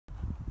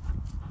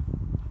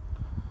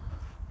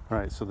All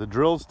right, so the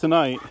drills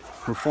tonight,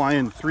 we're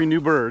flying 3 new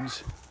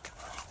birds.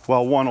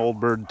 Well, 1 old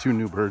bird, 2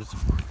 new birds.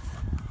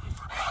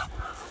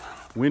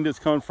 Wind is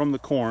coming from the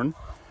corn,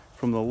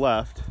 from the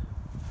left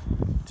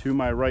to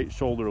my right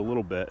shoulder a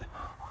little bit.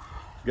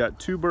 Got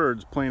 2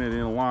 birds planted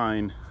in a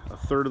line a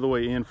third of the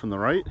way in from the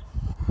right.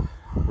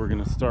 We're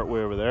gonna start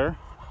way over there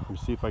and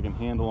see if I can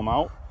handle him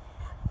out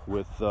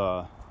with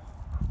the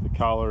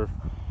collar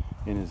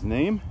in his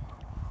name.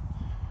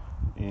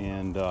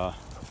 And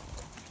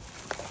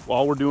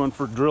all we're doing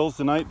for drills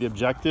tonight, the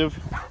objective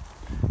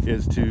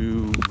is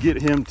to get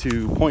him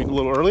to point a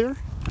little earlier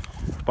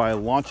by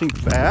launching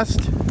fast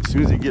as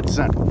soon as he gets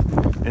sent,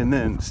 and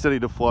then steady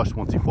to flush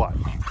once he flies.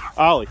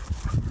 Ollie.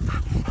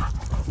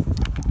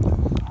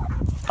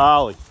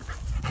 Ollie.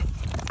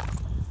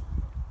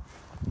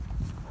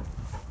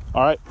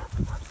 All right.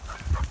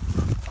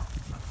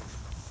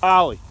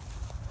 Ollie.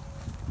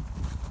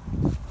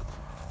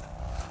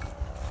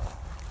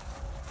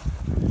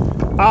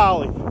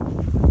 Ollie.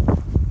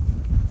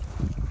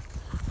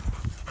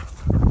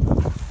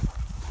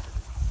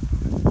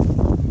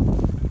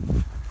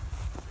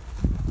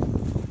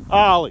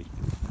 Ollie.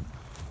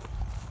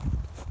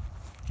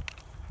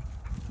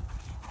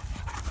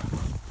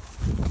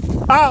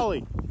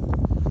 Ollie.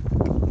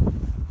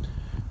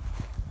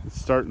 He's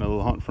starting a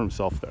little hunt for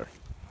himself there.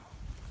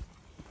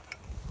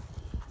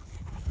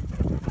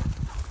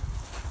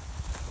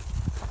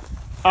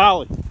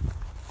 Ollie.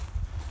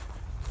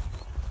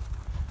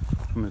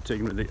 I'm going to take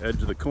him to the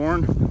edge of the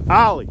corn.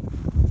 Ollie.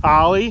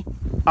 Ollie.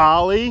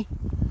 Ollie.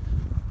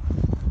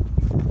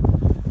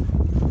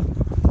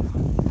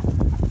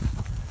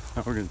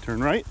 Now we're going to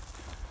turn right.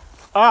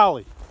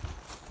 Ollie.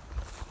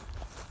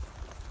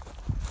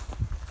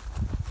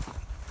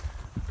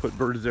 Put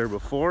birds there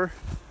before.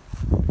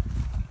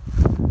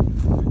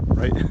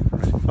 Right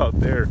about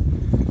there,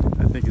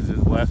 I think is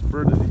his last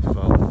bird that he's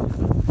followed.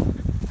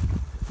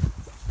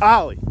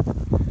 Ollie.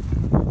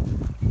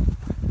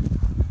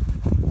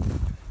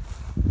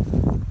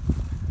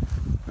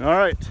 All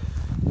right.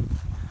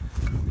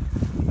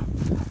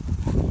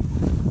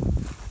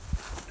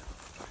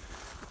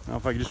 Now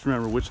if I can just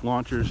remember which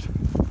launchers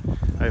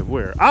I have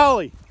where.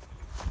 Ollie!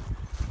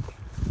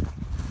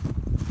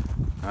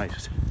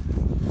 Nice.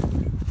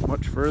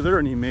 Much further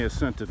and he may have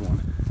scented one.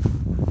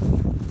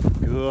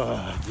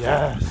 Good,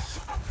 yes.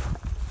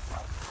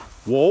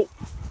 Whoa.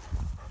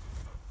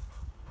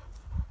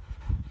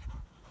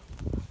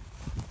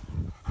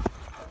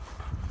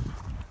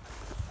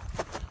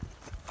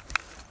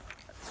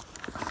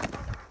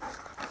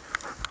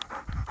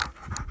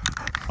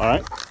 All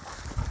right.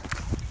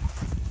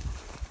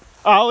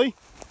 Ollie.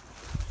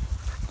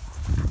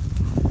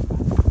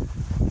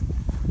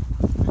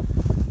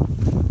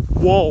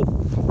 Whoa.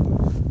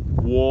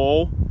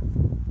 Whoa.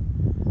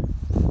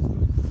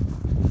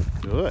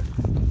 Good.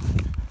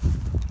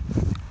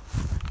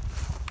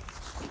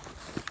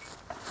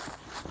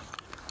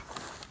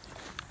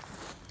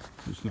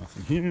 There's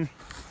nothing here.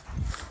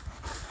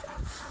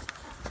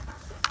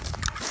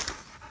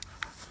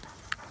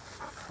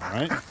 All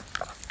right.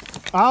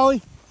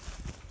 Ollie.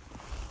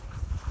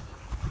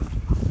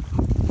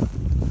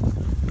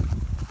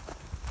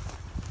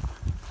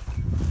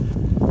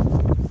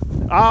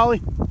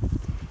 Ollie.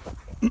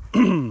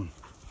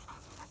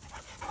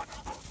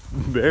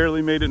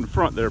 Barely made it in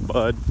front there,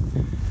 bud.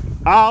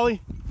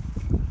 Ollie.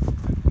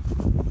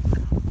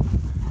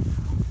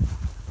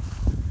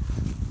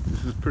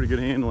 This is pretty good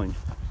handling.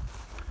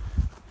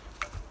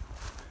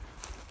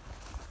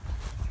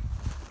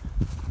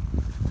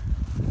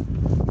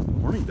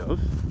 Morning, Dove.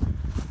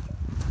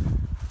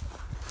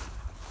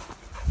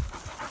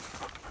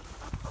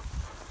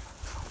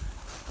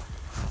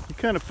 You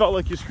kind of felt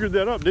like you screwed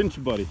that up, didn't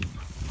you, buddy?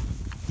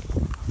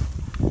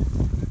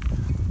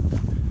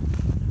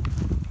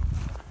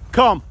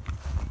 Come.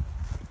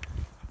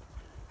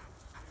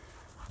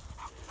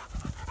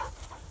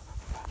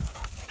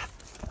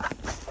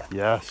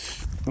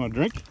 Yes. You want a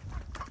drink?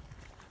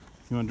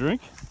 You want a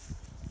drink?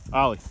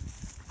 Ollie.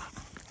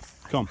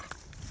 Come.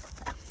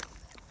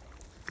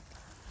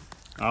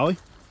 Ollie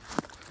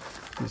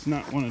does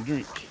not want a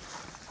drink.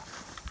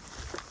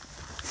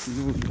 He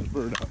knows there's a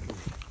bird out there.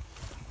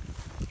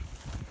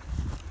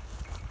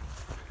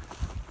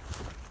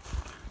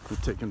 We'll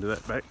take him to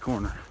that back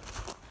corner.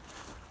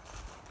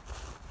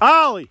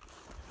 Ollie!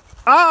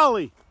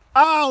 Ollie!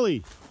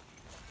 Ollie!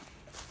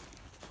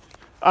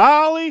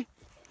 Ollie!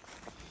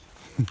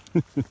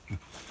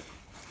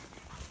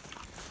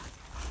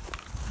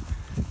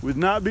 Would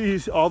not be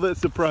all that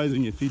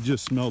surprising if he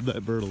just smelled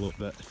that bird a little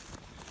bit.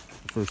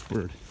 The first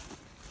bird.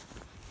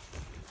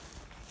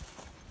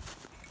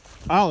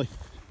 Ollie!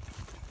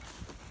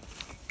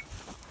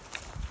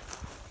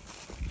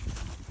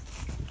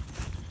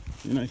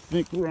 And I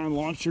think we're on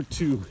launcher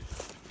 2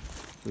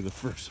 for the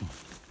first one.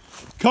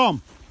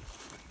 Come!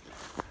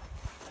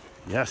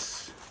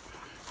 Yes.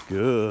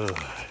 Good.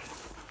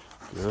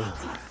 Good.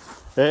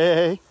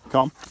 Hey,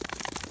 come.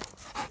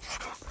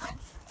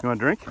 You want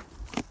a drink?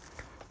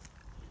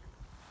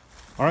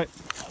 All right.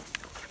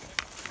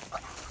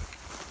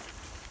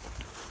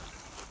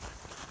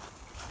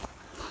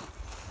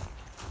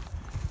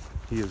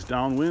 He is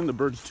downwind. The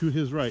bird's to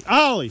his right.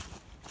 Ollie!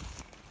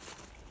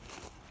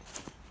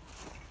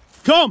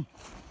 Come!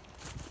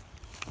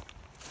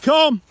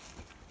 Come!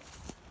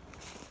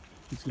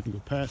 He's going to go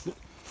past it.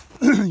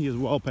 He is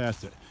well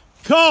past it.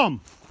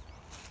 Come!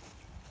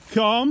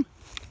 Come!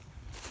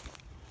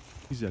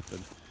 He's at the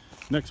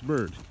next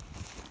bird.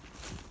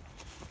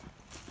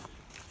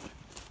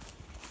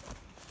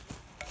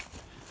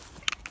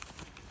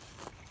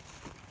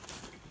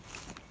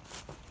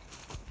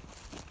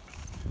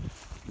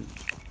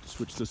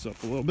 Switch this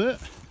up a little bit.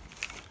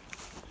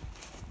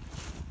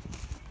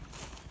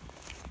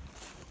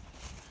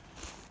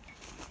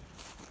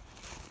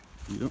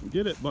 You don't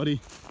get it, buddy.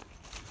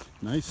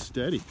 Nice,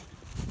 steady.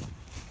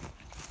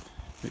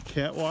 At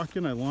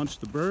catwalking, I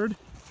launched the bird.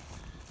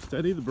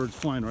 Steady, the bird's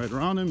flying right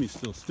around him. He's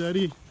still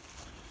steady.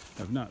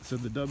 I've not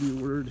said the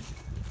W word.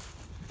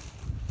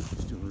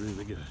 He's doing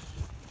really good.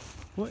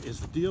 What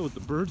is the deal with the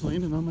birds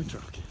landing on my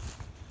truck?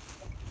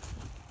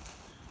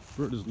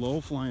 Bird is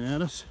low, flying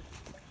at us.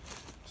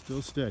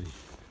 Still steady.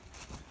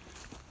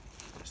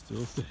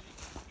 Still steady.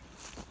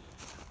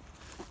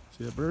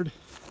 See that bird?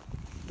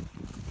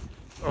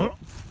 Oh!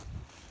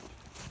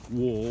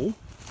 Whoa.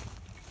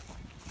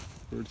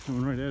 Bird's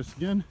coming right at us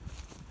again.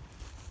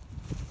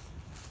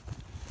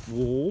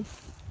 Whoa.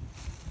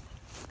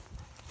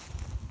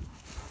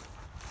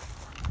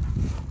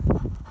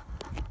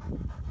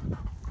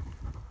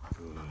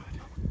 Good.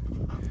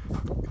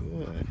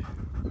 Good.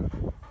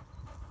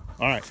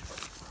 All right.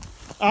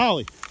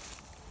 Ollie,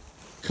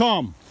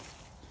 come.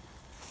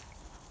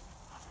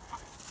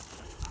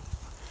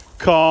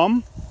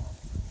 Come.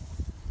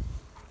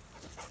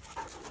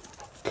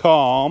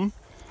 Come.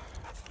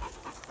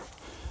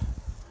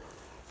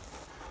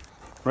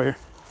 Right here.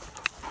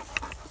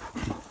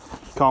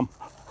 Come.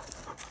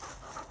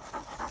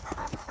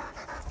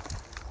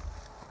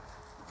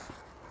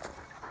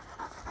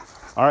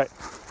 All right.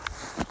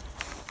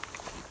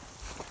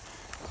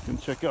 Gonna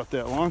check out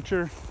that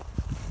launcher.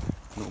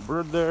 No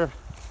bird there.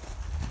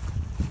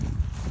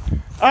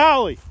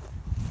 Ollie!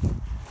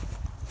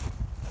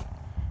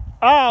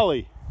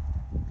 Ollie!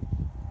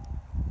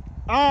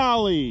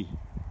 Ollie!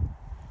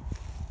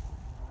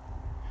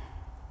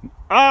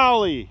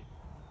 Ollie!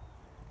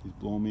 He's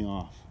blowing me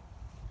off.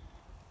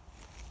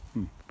 I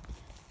don't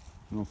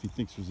know if he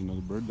thinks there's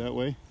another bird that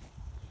way.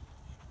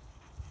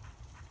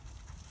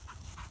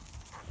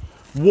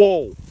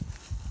 Whoa!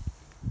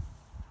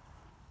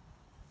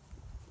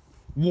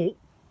 Whoa!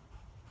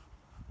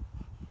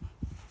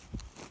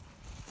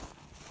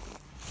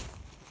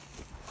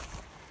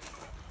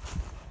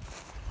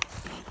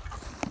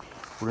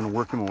 We're going to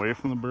work him away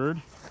from the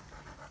bird.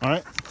 All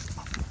right.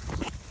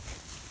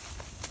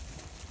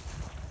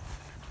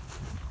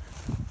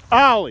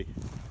 Ollie!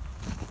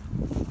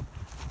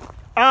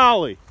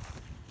 Ollie!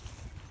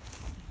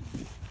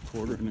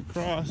 Quartering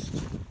across.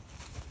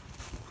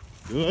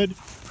 Good.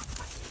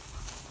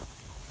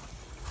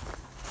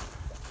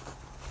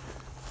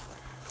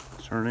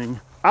 Turning.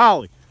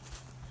 Ollie!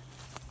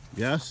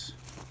 Yes.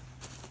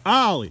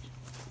 Ollie!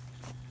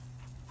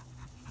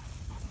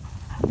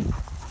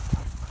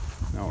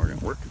 Now we're going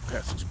to work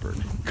past this bird.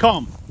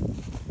 Come!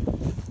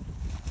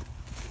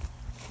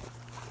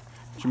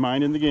 Put your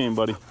mind in the game,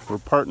 buddy. We're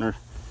partnered.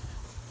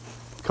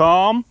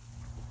 Come!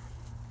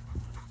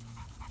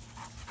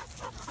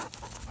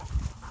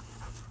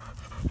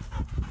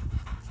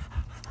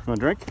 You want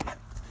a drink?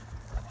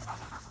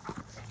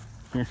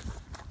 Here.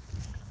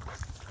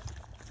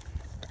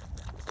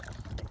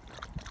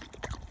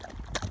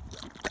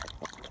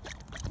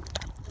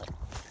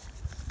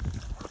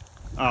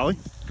 Ollie.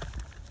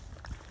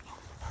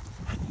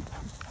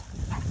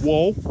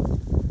 Whoa.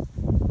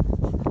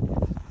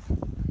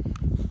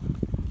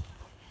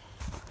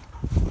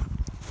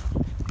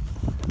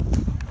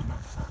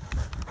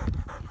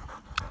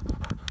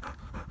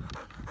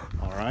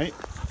 All right.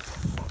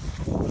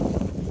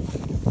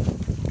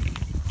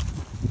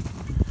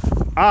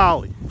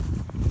 Ollie.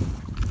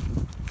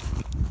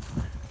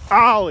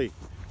 Ollie.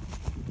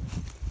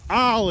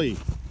 Ollie.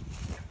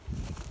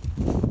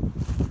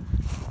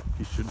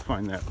 You should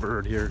find that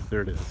bird here.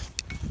 There it is.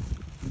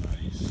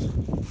 Nice.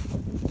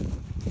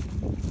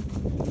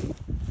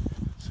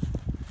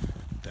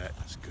 That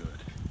is good.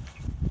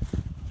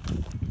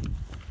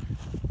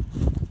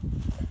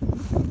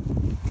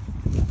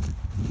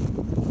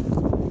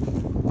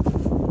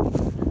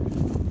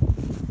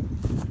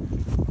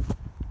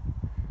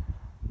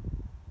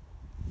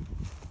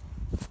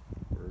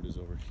 Bird is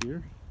over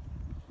here.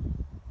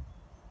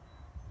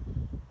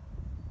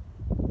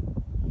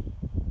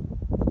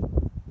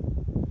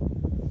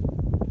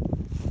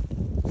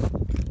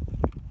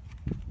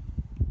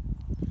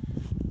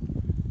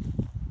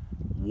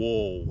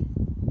 Whoa.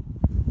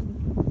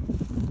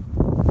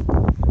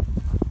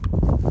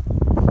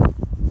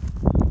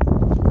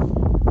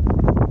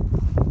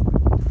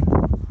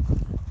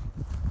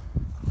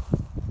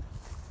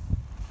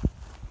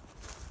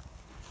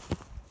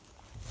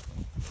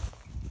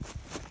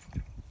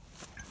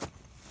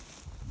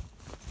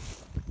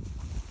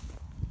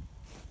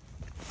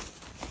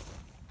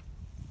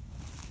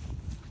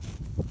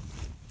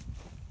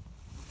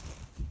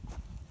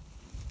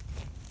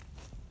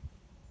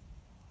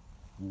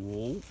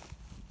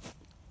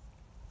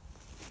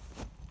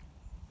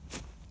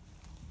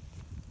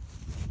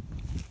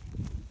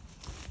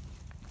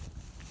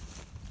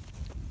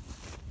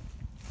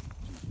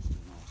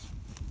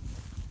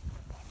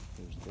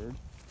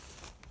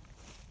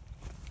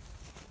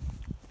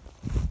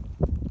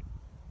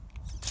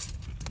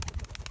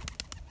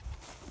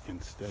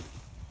 Dead.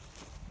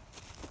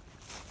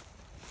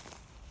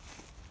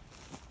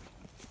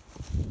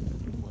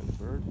 White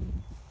bird.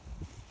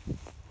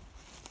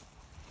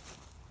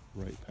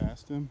 Right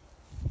past him.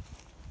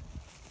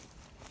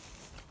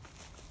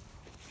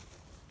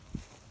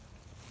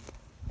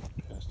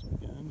 Past him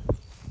again.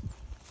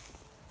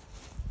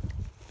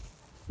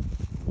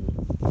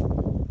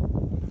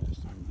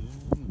 Past him again.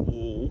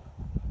 Whoa.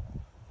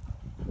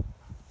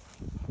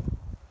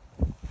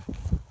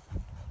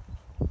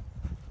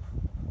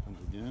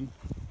 Comes again.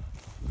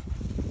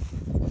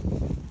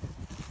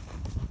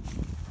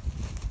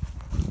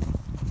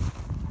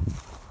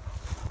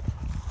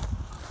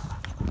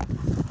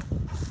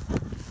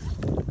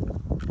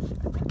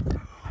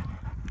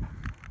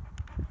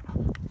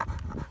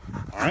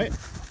 All right.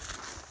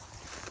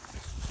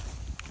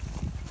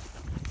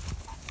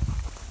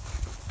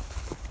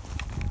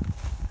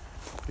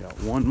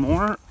 Got one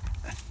more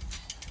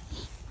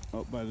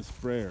out by the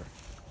sprayer.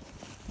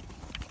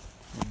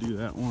 We'll do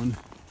that one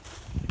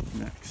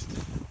next.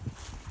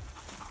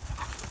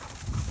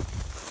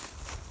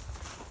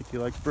 Think he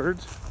likes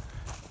birds?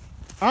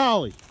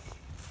 Ollie!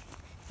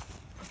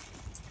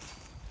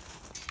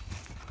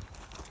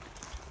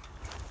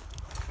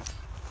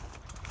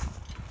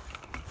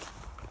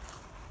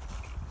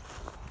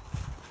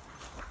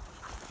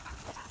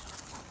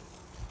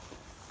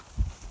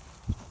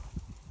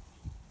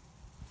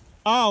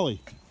 Ollie!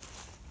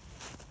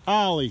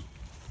 Ollie!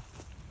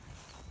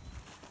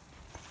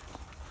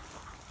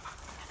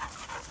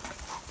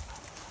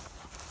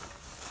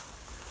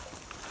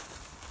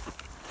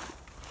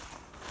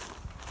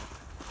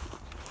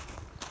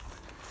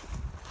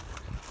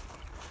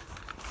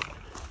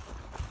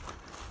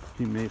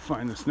 He may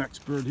find this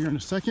next bird here in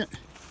a second.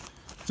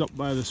 It's up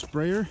by the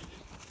sprayer.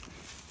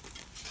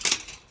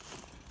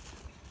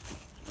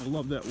 I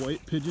love that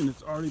white pigeon.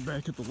 It's already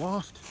back at the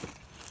loft.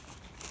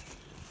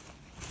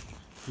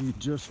 He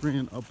just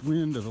ran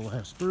upwind of the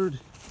last bird,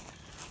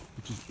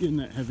 which is in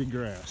that heavy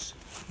grass.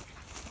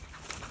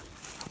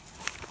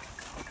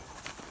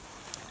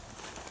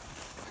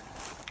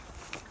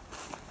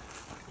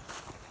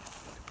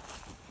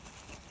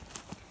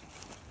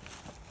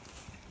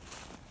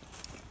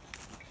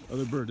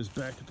 Other bird is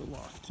back at the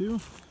loft too.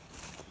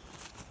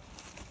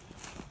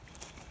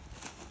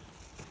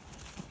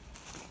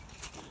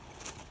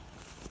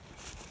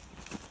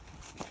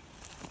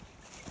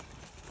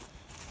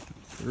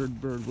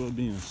 Third bird will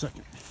be in a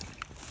second.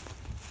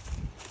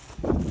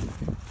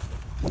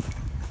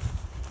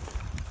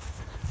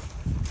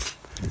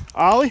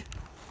 Ollie?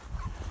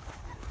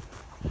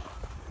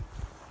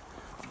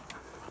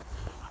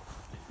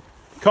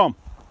 Come.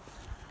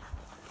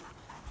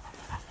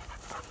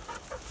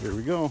 Here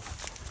we go.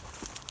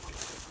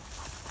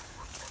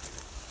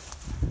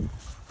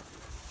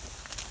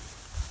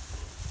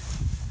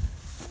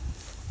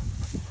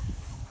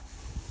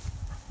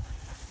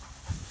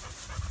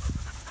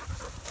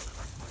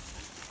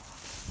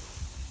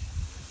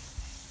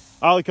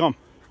 Ollie, come.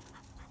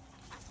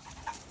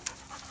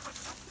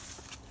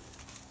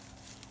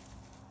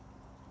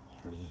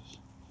 There it is.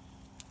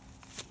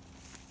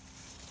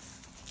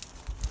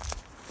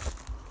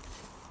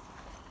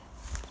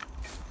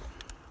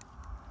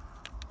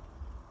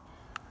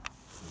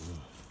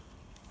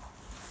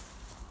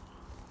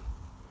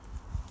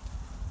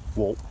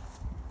 Whoa.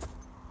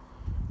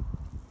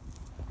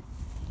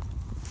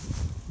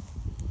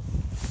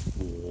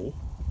 Whoa.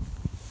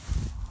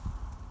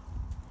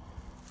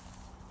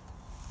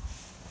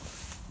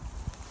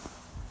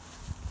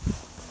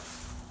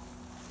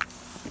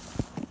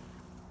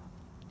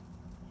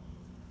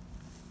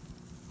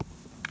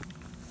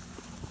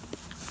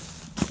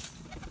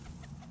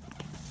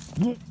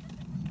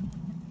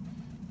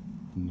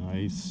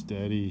 Nice,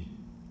 steady.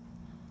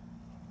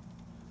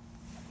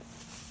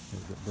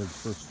 There's that bird's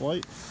first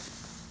flight.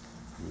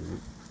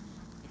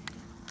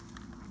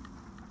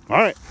 All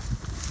right.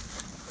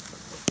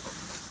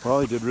 Well,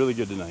 he did really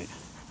good tonight.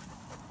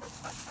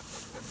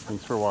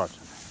 Thanks for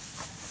watching.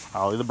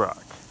 Ollie the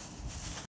Braque.